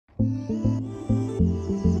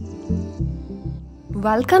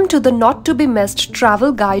Welcome to the not to be missed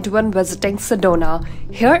travel guide when visiting Sedona.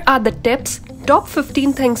 Here are the tips, top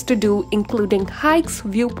 15 things to do, including hikes,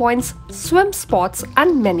 viewpoints, swim spots,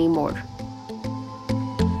 and many more.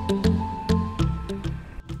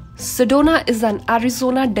 Sedona is an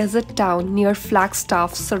Arizona desert town near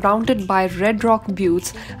Flagstaff, surrounded by red rock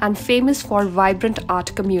buttes and famous for vibrant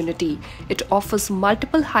art community. It offers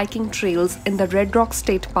multiple hiking trails in the Red Rock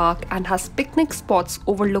State Park and has picnic spots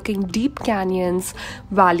overlooking deep canyons,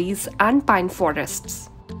 valleys, and pine forests.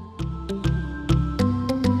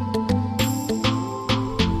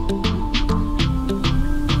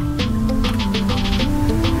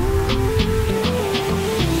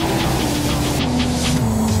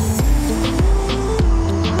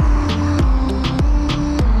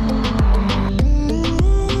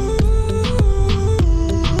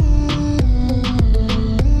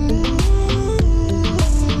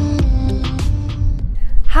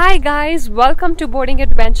 Hi guys, welcome to Boarding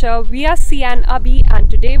Adventure. We are Sia and Abhi,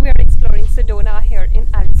 and today we are exploring Sedona here in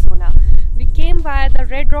Arizona. We came via the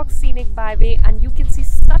Red Rock Scenic Byway, and you can see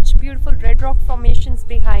such beautiful red rock formations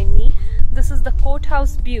behind me. This is the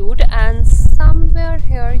Courthouse Butte, and somewhere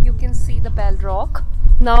here you can see the Bell Rock.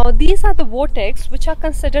 Now these are the vortex, which are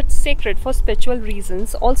considered sacred for spiritual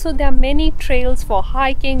reasons. Also there are many trails for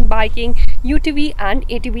hiking, biking, UTV and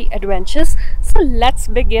ATV adventures. So let's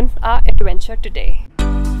begin our adventure today.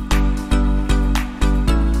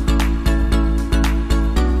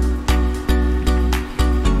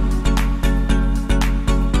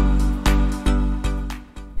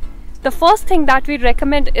 The first thing that we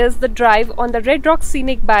recommend is the drive on the Red Rock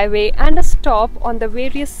Scenic Byway and a stop on the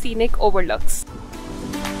various scenic overlooks.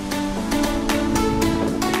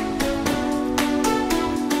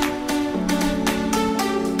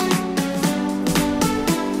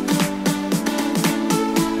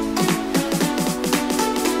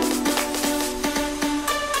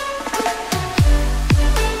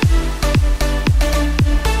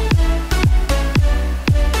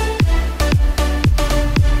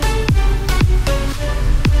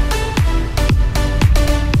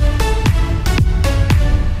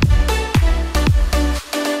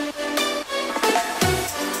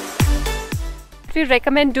 We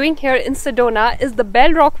recommend doing here in Sedona is the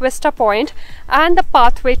Bell Rock Vista Point and the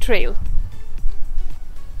Pathway Trail.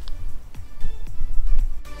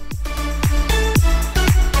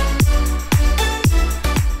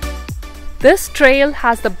 This trail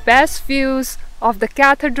has the best views of the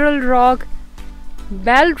Cathedral Rock,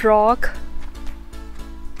 Bell Rock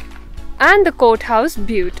and the Courthouse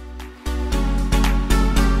Butte.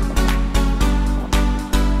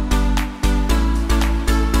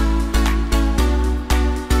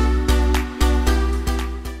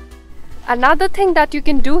 Another thing that you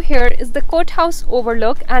can do here is the Courthouse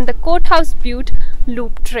Overlook and the Courthouse Butte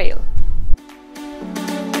Loop Trail.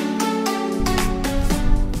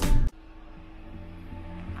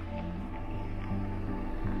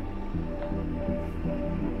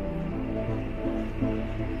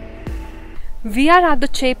 We are at the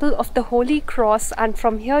Chapel of the Holy Cross, and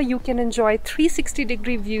from here you can enjoy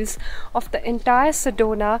 360-degree views of the entire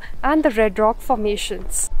Sedona and the Red Rock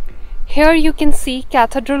formations. Here you can see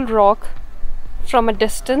Cathedral Rock from a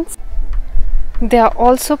distance. There are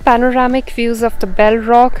also panoramic views of the Bell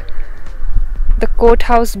Rock, the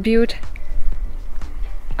Courthouse Butte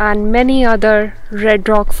and many other red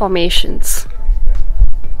rock formations.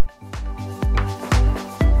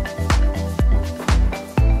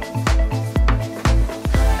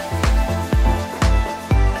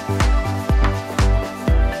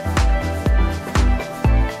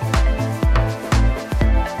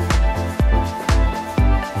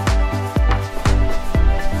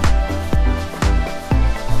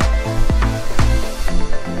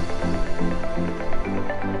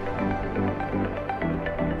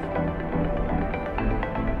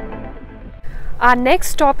 Our next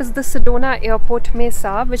stop is the Sedona Airport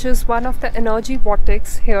Mesa, which is one of the energy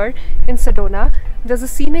vortex here in Sedona. There's a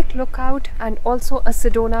scenic lookout and also a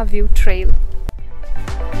Sedona view trail.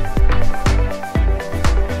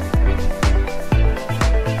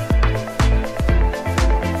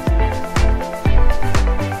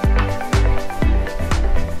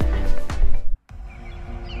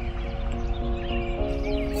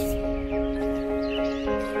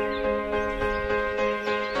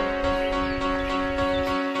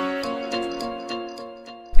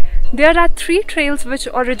 There are 3 trails which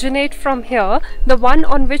originate from here. The one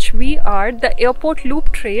on which we are, the Airport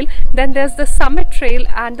Loop Trail, then there's the Summit Trail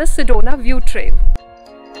and the Sedona View Trail.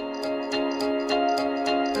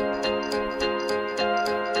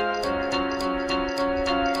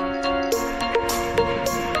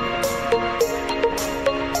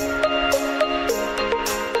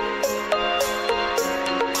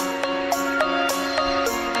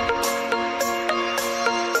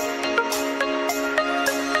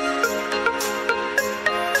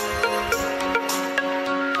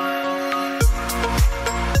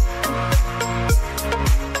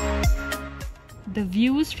 The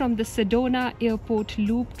views from the Sedona Airport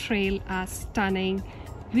Loop Trail are stunning.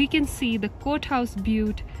 We can see the Courthouse,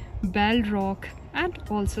 Butte, Bell Rock, and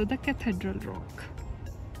also the Cathedral Rock.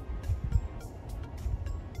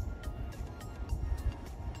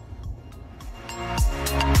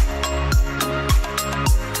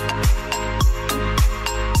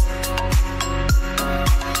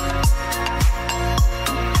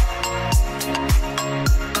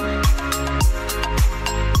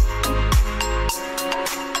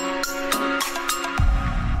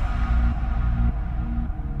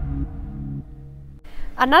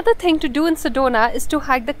 Another thing to do in Sedona is to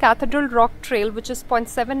hike the Cathedral Rock Trail, which is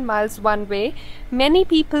 0.7 miles one way. Many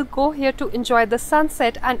people go here to enjoy the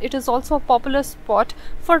sunset, and it is also a popular spot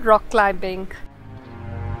for rock climbing.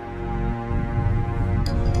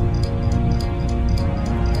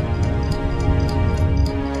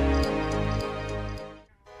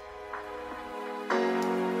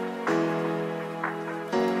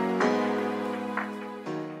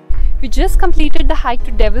 We just completed the hike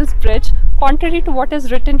to Devil's Bridge. Contrary to what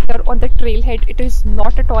is written here on the trailhead, it is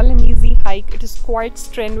not at all an easy hike. It is quite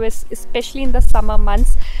strenuous, especially in the summer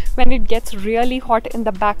months when it gets really hot in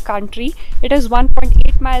the backcountry. It is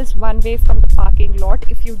 1.8 miles one way from the parking lot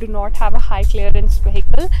if you do not have a high clearance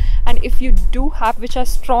vehicle, and if you do have, which I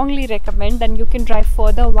strongly recommend, then you can drive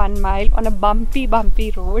further 1 mile on a bumpy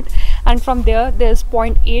road, and from there there's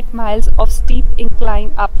 0.8 miles of steep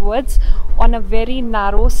incline upwards on a very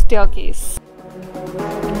narrow staircase.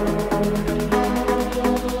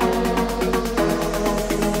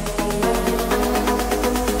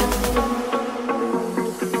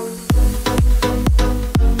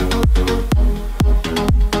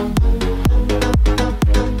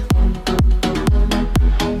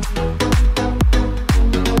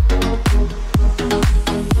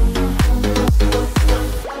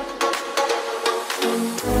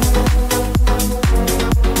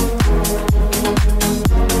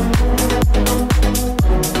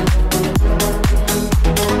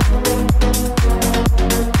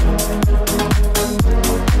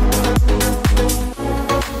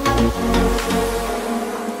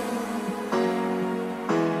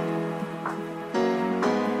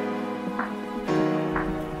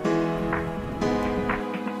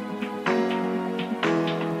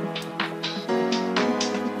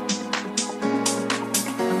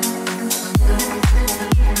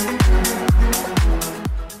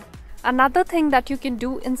 Another thing that you can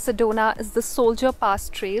do in Sedona is the Soldier Pass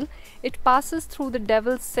Trail. It passes through the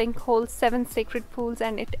Devil's Sinkhole, 7 sacred pools,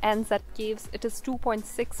 and it ends at caves. It is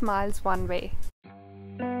 2.6 miles one way.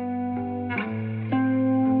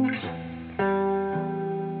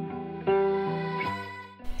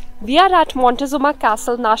 We are at Montezuma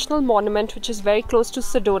Castle National Monument, which is very close to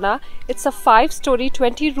Sedona. It's a 5-story,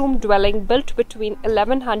 20-room dwelling built between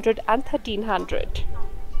 1100 and 1300.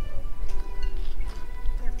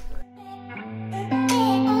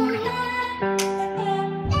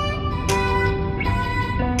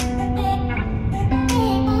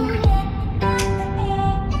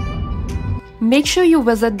 Make sure you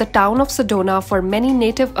visit the town of Sedona for many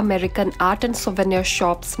Native American art and souvenir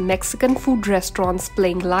shops, Mexican food restaurants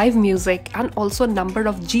playing live music, and also a number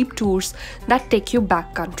of jeep tours that take you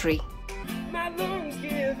backcountry. My lungs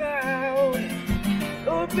give out.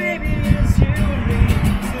 Oh baby, it's you and me,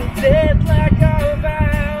 till death like our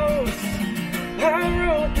vows. I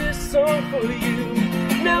wrote this song for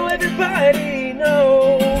you. Now everybody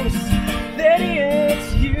knows that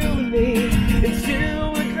it's you and me,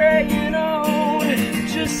 until we're graying old.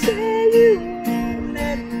 Just say you won't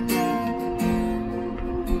let go.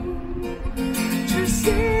 Just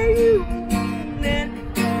say you won't let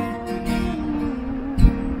go.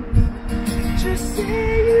 Just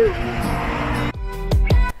say you won't.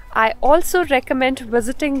 I also recommend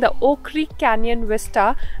visiting the Oak Creek Canyon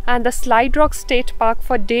Vista and the Slide Rock State Park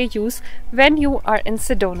for day use when you are in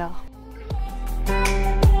Sedona.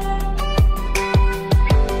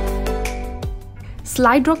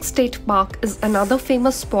 Slide Rock State Park is another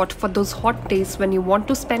famous spot for those hot days when you want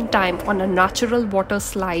to spend time on a natural water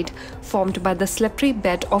slide formed by the slippery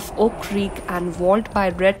bed of Oak Creek and walled by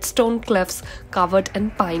redstone cliffs covered in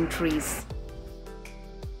pine trees.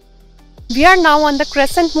 We are now on the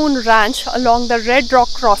Crescent Moon Ranch along the Red Rock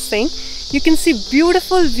Crossing. You can see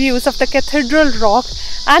beautiful views of the Cathedral Rock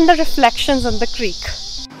and the reflections on the creek.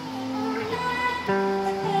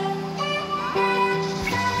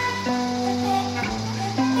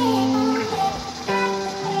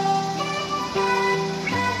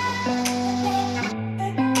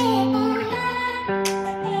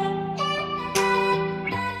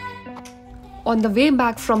 On the way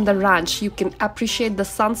back from the ranch, you can appreciate the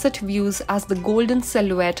sunset views as the golden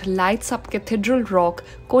silhouette lights up Cathedral Rock,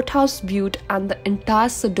 Courthouse, Butte, and the entire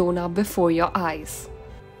Sedona before your eyes.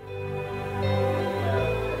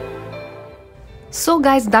 So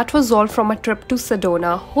guys, that was all from our trip to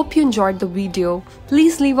Sedona. Hope you enjoyed the video.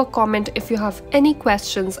 Please leave a comment if you have any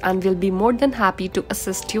questions and we'll be more than happy to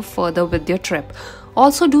assist you further with your trip.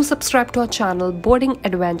 Also do subscribe to our channel Boarding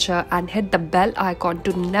Adventure and hit the bell icon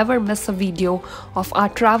to never miss a video of our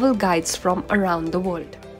travel guides from around the world.